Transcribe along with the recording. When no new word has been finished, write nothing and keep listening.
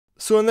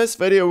So in this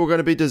video we're going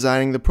to be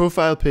designing the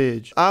profile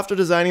page. After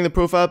designing the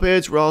profile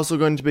page, we're also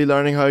going to be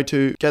learning how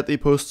to get the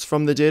posts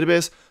from the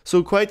database.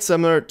 So quite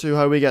similar to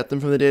how we get them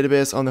from the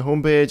database on the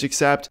homepage,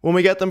 except when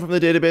we get them from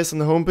the database on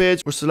the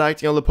homepage, we're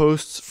selecting all the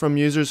posts from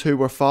users who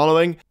we're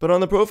following, but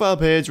on the profile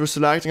page we're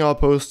selecting all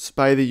posts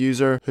by the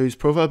user whose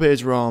profile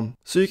page we're on.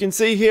 So you can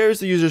see here's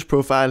the user's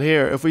profile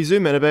here. If we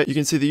zoom in a bit, you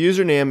can see the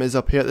username is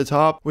up here at the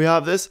top. We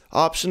have this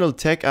optional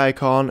tick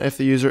icon if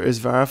the user is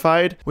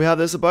verified. We have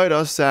this about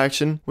us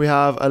section. We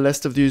have a list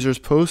of the user's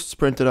posts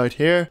printed out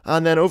here,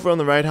 and then over on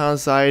the right hand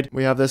side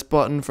we have this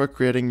button for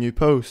creating new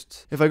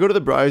posts. If I go to the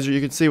browser, you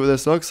can see what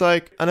this looks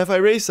like, and if I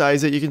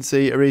resize it, you can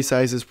see it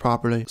resizes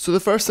properly. So the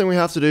first thing we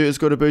have to do is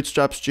go to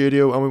Bootstrap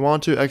Studio and we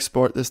want to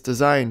export this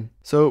design.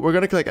 So we're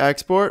going to click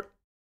export.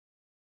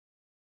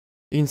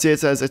 You can see it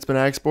says it's been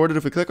exported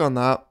if we click on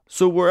that.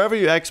 So wherever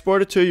you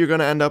export it to, you're going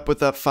to end up with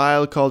that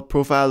file called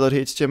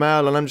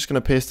profile.html, and I'm just going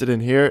to paste it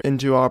in here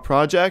into our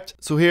project.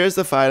 So here's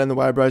the file in the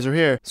web browser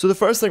here. So the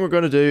first thing we're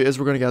going to do is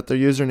we're going to get their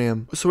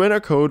username. So in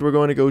our code, we're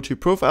going to go to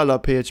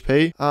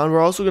profile.php, and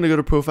we're also going to go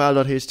to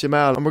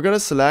profile.html, and we're going to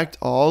select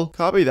all,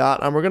 copy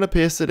that, and we're going to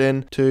paste it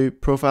into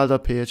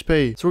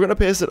profile.php. So we're going to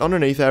paste it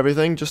underneath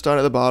everything, just down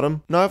at the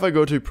bottom. Now if I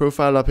go to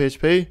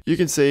profile.php, you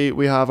can see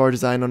we have our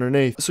design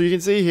underneath. So you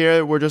can see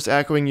here, we're just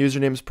echoing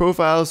username's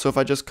profile. So if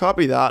I just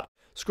copy that,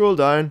 scroll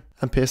down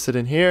and paste it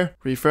in here,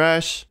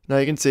 refresh, now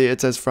you can see it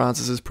says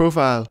Francis's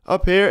profile.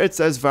 Up here it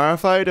says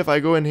verified. If I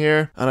go in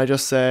here and I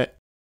just say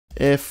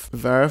if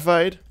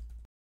verified,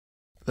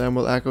 then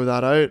we'll echo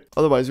that out,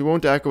 otherwise we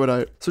won't echo it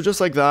out. So just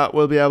like that,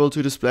 we'll be able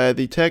to display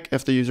the tick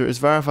if the user is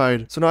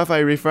verified. So now if I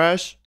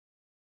refresh,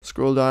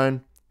 scroll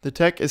down, the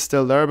tick is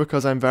still there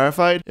because I'm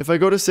verified. If I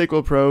go to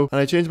SQL Pro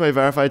and I change my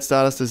verified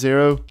status to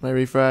 0 and I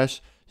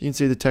refresh, you can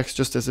see the text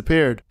just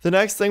disappeared. The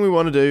next thing we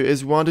want to do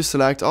is we want to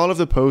select all of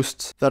the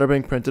posts that are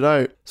being printed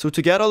out. So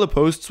to get all the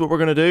posts, what we're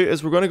going to do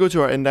is we're going to go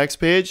to our index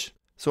page.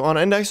 So on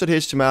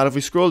index.html, if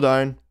we scroll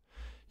down,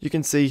 you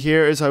can see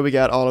here is how we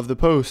get all of the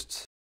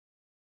posts.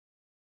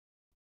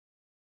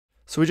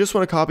 So we just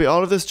want to copy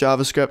all of this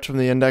JavaScript from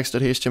the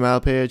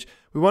index.html page.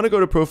 We want to go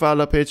to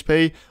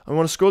profile.php, and we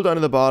want to scroll down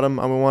to the bottom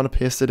and we want to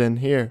paste it in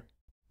here,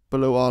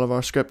 below all of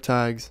our script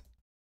tags.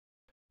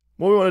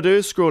 What we want to do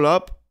is scroll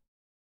up,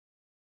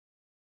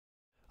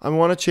 and we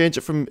want to change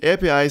it from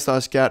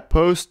API/get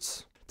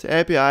posts to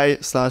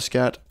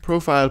API/get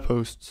profile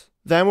posts.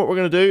 Then what we're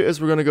going to do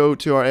is we're going to go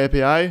to our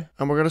API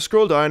and we're going to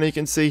scroll down, and you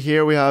can see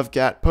here we have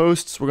get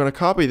posts. We're going to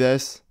copy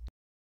this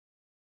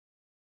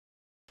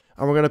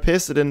and we're going to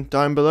paste it in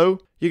down below.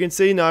 You can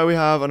see now we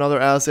have another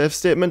else if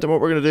statement, and what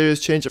we're going to do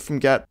is change it from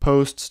get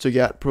posts to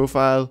get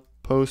profile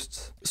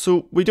posts.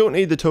 So we don't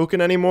need the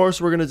token anymore,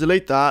 so we're going to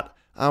delete that,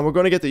 and we're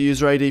going to get the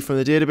user ID from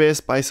the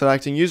database by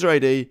selecting user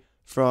ID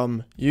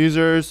from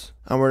users,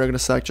 and we're going to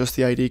select just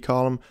the ID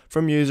column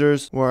from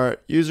users, where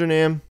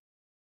username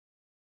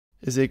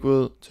is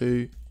equal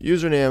to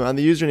username, and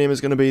the username is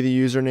going to be the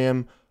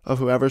username of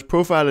whoever's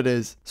profile it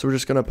is. So we're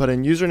just going to put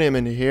in username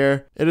into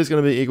here. It is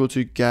going to be equal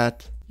to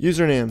get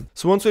username.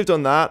 So once we've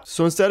done that,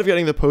 so instead of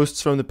getting the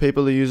posts from the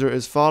people the user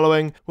is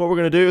following, what we're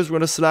going to do is we're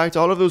going to select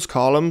all of those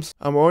columns,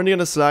 and we're only going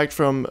to select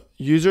from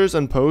users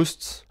and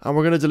posts, and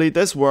we're going to delete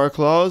this where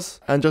clause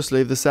and just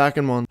leave the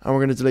second one, and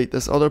we're going to delete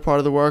this other part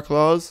of the where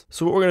clause.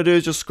 So what we're going to do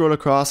is just scroll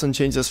across and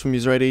change this from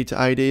user ID to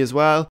ID as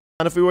well.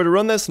 And if we were to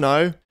run this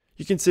now,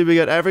 you can see we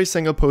get every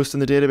single post in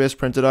the database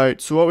printed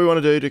out. So what we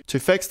want to do to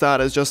fix that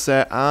is just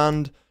say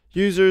and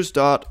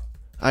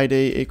users.id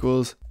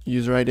equals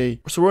user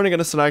ID. So we're only going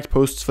to select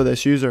posts for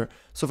this user.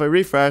 So if I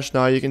refresh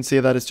now, you can see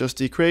that it's just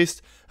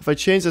decreased. If I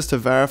change this to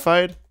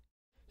verified,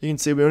 you can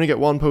see we only get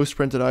one post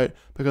printed out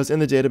because in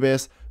the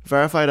database,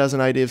 verified has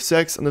an ID of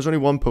 6 and there's only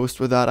one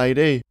post with that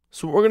ID.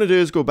 So what we're going to do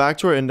is go back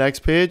to our index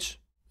page,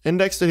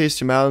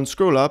 index.html, and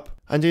scroll up,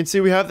 and you can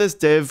see we have this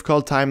div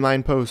called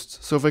timeline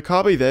posts. So if I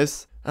copy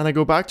this and I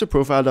go back to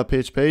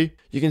profile.php,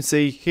 you can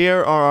see here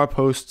are our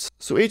posts.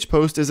 So each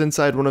post is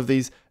inside one of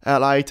these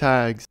li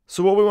tags.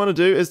 So what we want to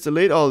do is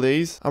delete all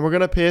these, and we're going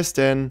to paste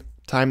in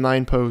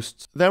timeline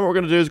posts. Then what we're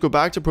going to do is go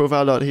back to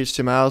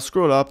profile.html,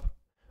 scroll up,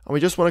 and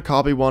we just want to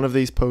copy one of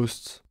these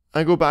posts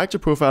and go back to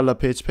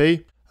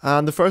profile.php.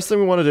 And the first thing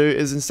we want to do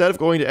is, instead of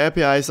going to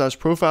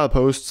API/profile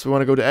posts, we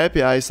want to go to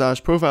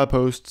API/profile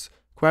posts,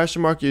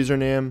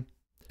 username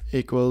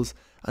equals,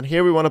 and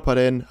here we want to put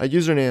in a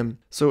username.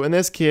 So in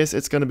this case,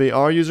 it's going to be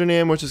our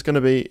username, which is going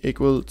to be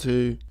equal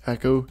to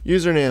echo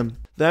username.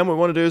 Then what we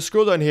want to do is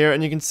scroll down here,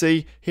 and you can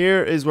see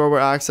here is where we're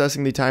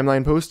accessing the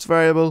timeline posts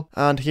variable,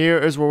 and here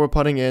is where we're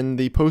putting in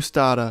the post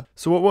data.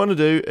 So what we want to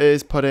do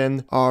is put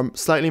in our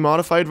slightly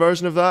modified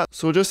version of that.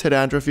 So we'll just hit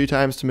enter a few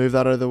times to move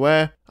that out of the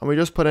way, and we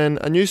just put in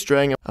a new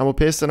string and we'll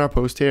paste in our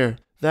post here.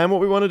 Then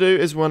what we want to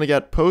do is we want to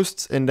get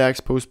posts index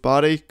post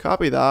body,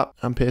 copy that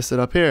and paste it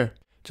up here,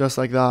 just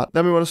like that.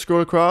 Then we want to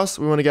scroll across,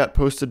 we want to get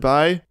posted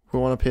by, we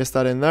want to paste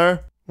that in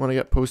there, we want to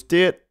get post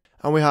date,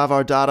 and we have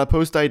our data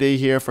post ID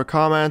here for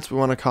comments. We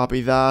want to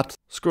copy that,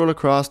 scroll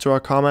across to our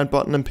comment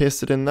button and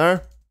paste it in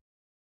there.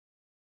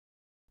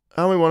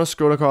 And we want to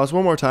scroll across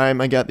one more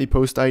time and get the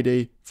post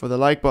ID for the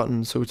like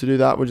button. So to do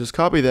that, we'll just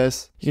copy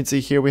this. You can see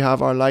here we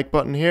have our like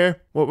button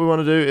here. What we want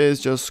to do is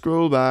just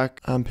scroll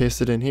back and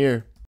paste it in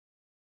here.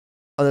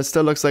 And it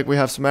still looks like we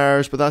have some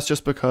errors, but that's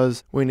just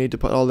because we need to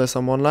put all this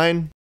on one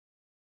line.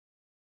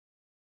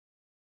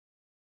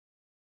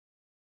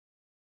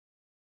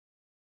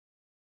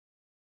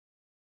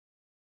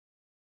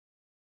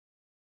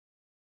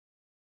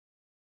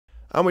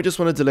 And we just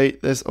want to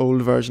delete this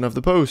old version of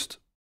the post.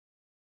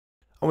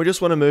 And we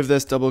just want to move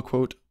this double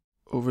quote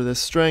over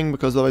this string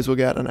because otherwise we'll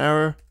get an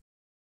error.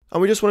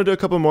 And we just want to do a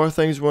couple more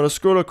things. We want to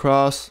scroll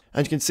across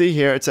and you can see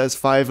here it says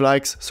 5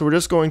 likes. So we're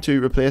just going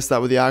to replace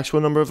that with the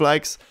actual number of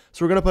likes.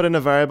 So we're going to put in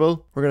a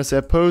variable. We're going to say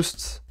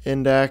posts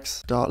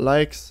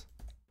index.likes.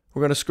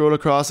 We're going to scroll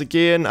across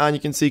again and you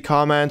can see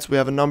comments. We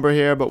have a number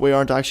here, but we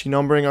aren't actually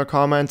numbering our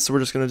comments. So we're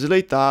just going to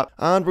delete that.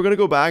 And we're going to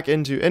go back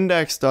into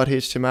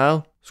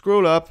index.html.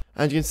 Scroll up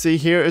and you can see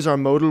here is our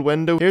modal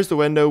window. Here's the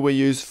window we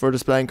use for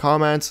displaying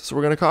comments. So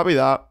we're going to copy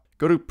that,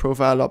 go to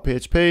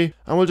profile.php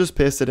and we'll just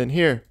paste it in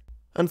here.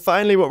 And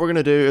finally what we're going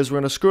to do is we're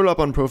going to scroll up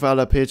on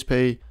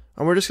profile.php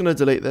and we're just going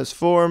to delete this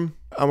form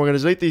and we're going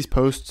to delete these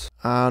posts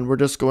and we're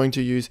just going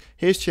to use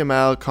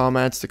HTML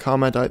comments to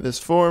comment out this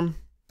form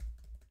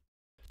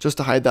just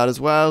to hide that as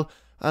well.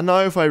 And now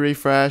if I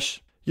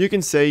refresh, you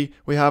can see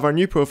we have our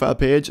new profile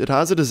page. It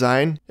has a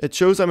design. It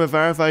shows I'm a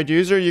verified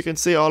user. You can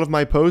see all of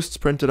my posts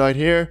printed out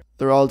here.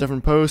 They're all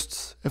different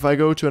posts. If I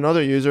go to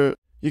another user,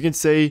 you can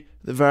see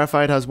the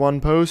verified has one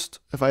post.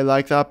 If I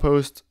like that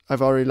post,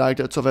 I've already liked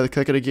it. So if I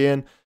click it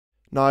again,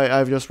 now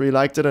I've just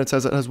re-liked it and it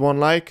says it has 1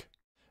 like.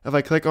 If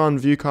I click on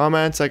view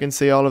comments, I can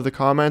see all of the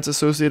comments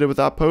associated with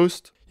that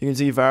post. You can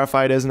see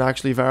verified isn't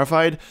actually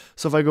verified.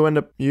 So if I go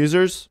into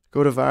users,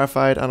 go to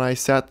verified and I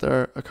set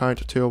their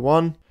account to a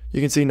 1, you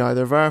can see now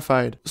they're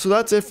verified. So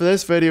that's it for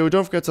this video.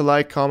 Don't forget to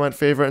like, comment,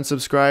 favorite and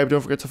subscribe.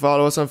 Don't forget to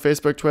follow us on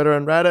Facebook, Twitter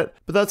and Reddit.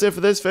 But that's it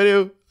for this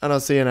video and I'll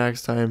see you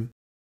next time.